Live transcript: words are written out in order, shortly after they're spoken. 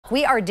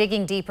We are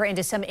digging deeper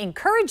into some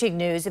encouraging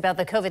news about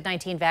the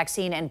COVID-19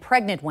 vaccine and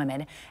pregnant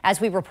women.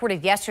 As we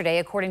reported yesterday,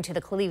 according to the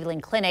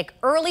Cleveland Clinic,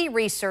 early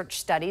research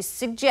studies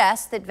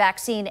suggest that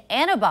vaccine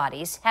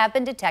antibodies have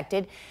been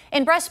detected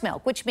in breast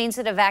milk, which means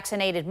that a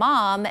vaccinated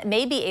mom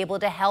may be able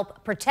to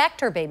help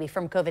protect her baby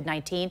from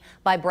COVID-19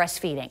 by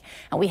breastfeeding.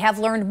 And we have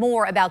learned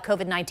more about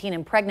COVID-19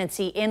 and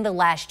pregnancy in the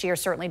last year,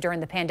 certainly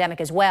during the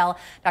pandemic as well.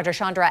 Dr.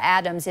 Chandra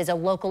Adams is a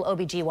local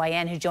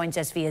OBGYN who joins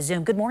us via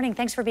Zoom. Good morning.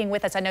 Thanks for being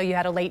with us. I know you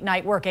had a late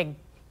night working.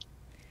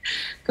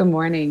 Good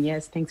morning.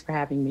 Yes, thanks for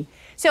having me.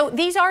 So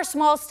these are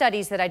small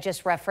studies that I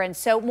just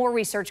referenced, so more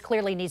research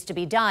clearly needs to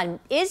be done.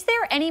 Is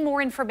there any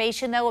more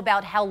information, though,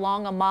 about how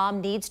long a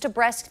mom needs to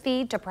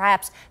breastfeed to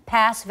perhaps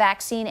pass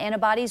vaccine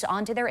antibodies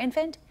onto their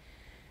infant?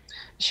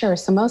 Sure.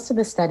 So most of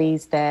the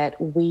studies that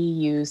we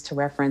use to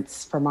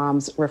reference for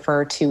moms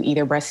refer to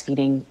either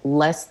breastfeeding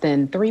less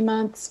than 3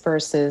 months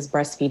versus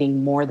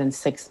breastfeeding more than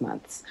 6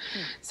 months.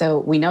 So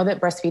we know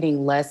that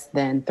breastfeeding less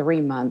than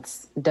 3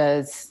 months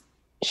does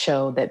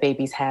show that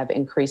babies have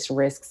increased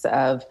risks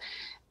of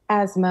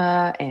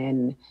asthma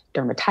and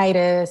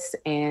dermatitis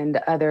and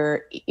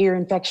other ear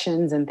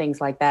infections and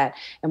things like that.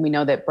 And we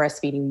know that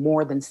breastfeeding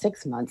more than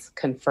 6 months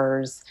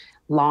confers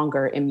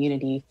longer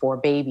immunity for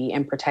baby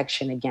and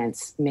protection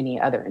against many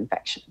other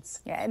infections.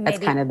 Yeah, that's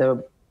kind of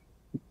the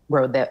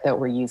road that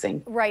we're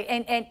using. Right,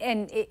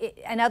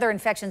 and other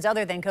infections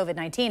other than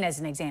COVID-19 as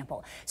an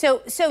example.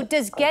 So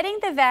does getting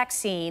the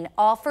vaccine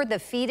offer the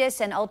fetus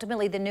and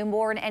ultimately the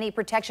newborn any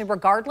protection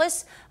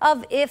regardless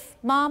of if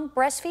mom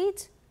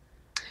breastfeeds?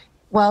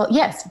 Well,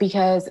 yes,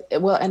 because,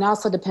 and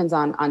also depends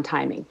on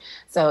timing.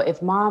 So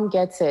if mom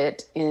gets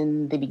it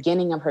in the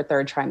beginning of her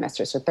third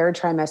trimester, so third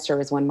trimester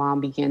is when mom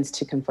begins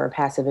to confer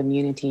passive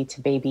immunity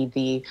to baby,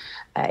 the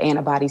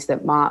antibodies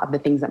that the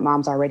things that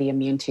mom's already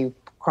immune to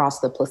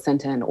cross the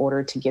placenta in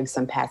order to give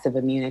some passive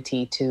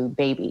immunity to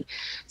baby.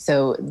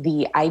 So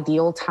the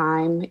ideal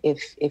time,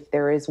 if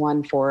there is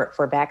one for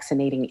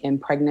vaccinating in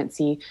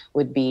pregnancy,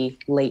 would be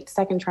late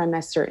second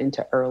trimester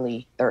into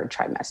early third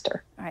trimester.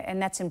 All right, and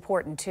that's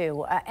important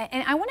too.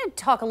 And I want to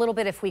talk a little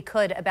bit, if we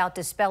could, about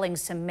dispelling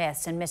some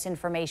myths and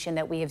misinformation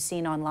that we have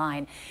seen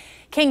online.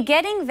 Can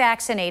getting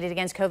vaccinated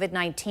against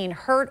COVID-19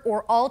 hurt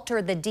or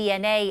alter the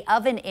DNA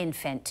of an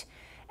infant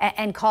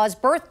and cause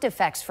birth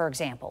defects, for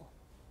example?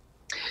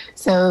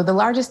 So the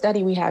largest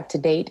study we have to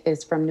date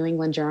is from New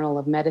England Journal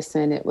of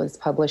Medicine. It was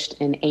published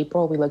in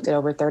April. We looked at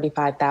over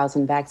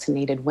 35,000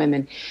 vaccinated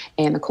women.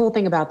 And the cool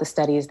thing about the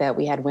study is that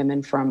we had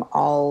women from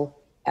all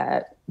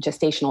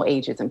gestational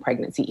ages in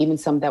pregnancy, even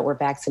some that were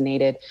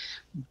vaccinated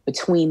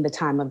between the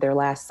time of their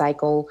last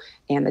cycle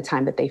and the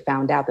time that they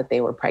found out that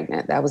they were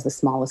pregnant. That was the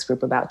smallest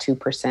group, about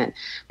 2%,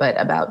 but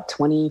about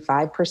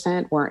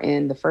 25% were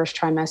in the first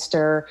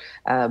trimester,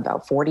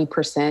 about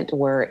 40%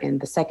 were in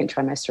the second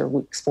trimester,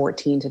 weeks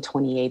 14 to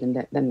 28,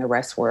 and then the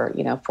rest were,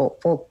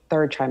 full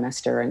third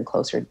trimester and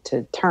closer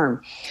to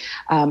term.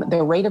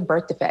 The rate of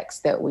birth defects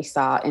that we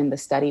saw in the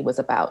study was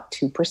about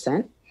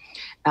 2%.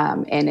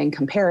 And in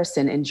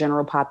comparison, in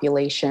general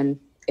population,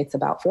 it's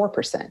about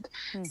 4%.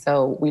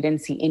 So we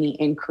didn't see any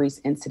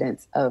increased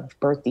incidence of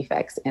birth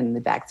defects in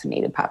the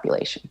vaccinated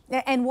population.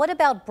 And what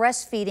about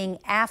breastfeeding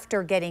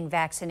after getting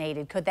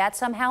vaccinated? Could that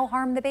somehow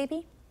harm the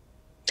baby?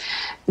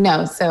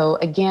 No. So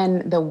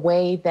again, the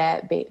way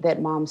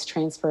that moms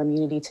transfer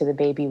immunity to the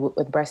baby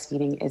with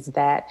breastfeeding is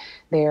that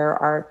there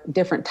are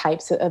different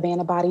types of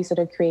antibodies that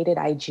are created: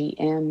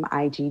 IgM,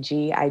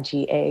 IgG,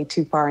 IgA,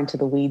 too far into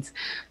the weeds.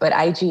 But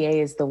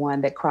IgA is the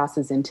one that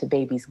crosses into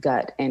baby's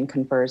gut and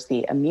confers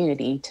the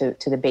immunity to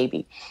the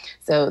baby.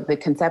 So the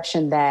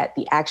conception that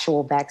the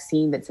actual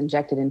vaccine that's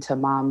injected into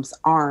mom's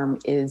arm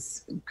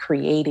is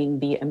creating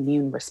the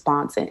immune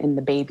response in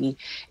the baby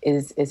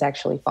is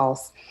actually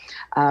false.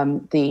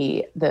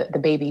 The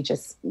baby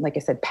just, like I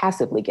said,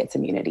 passively gets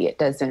immunity. It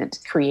doesn't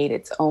create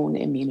its own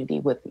immunity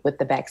with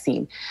the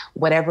vaccine.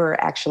 Whatever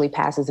actually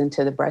passes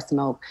into the breast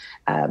milk,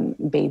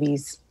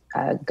 baby's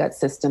gut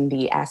system,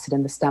 the acid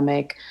in the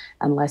stomach,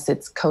 unless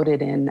it's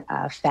coated in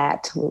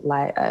fat,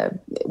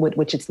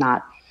 which it's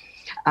not,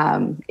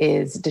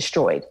 is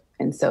destroyed.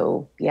 And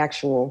so the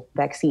actual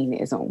vaccine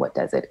isn't what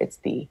does it, it's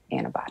the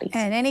antibodies.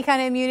 And any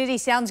kind of immunity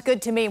sounds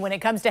good to me when it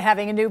comes to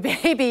having a new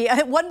baby.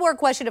 One more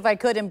question, if I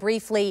could, and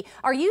briefly.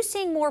 Are you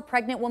seeing more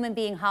pregnant women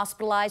being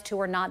hospitalized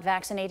who are not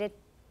vaccinated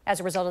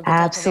as a result of the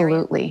Delta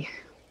variant? Absolutely.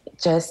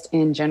 Just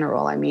in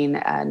general,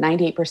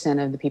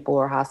 98% of the people who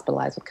are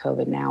hospitalized with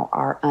COVID now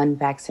are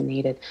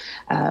unvaccinated.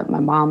 My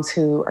moms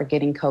who are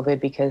getting COVID,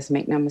 because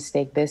make no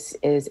mistake, this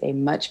is a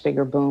much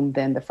bigger boom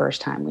than the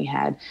first time we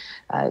had.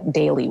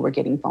 Daily, we're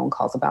getting phone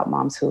calls about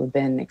moms who have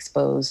been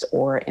exposed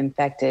or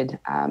infected,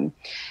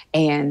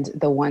 and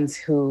the ones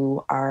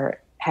who are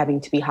having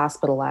to be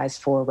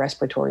hospitalized for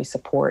respiratory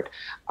support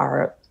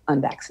are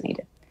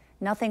unvaccinated.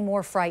 Nothing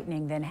more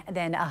frightening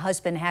than a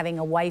husband having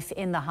a wife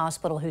in the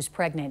hospital who's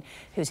pregnant,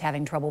 who's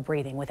having trouble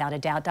breathing, without a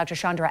doubt. Dr.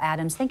 Chandra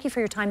Adams, thank you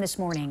for your time this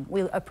morning. We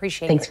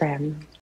appreciate it. Thanks for having me.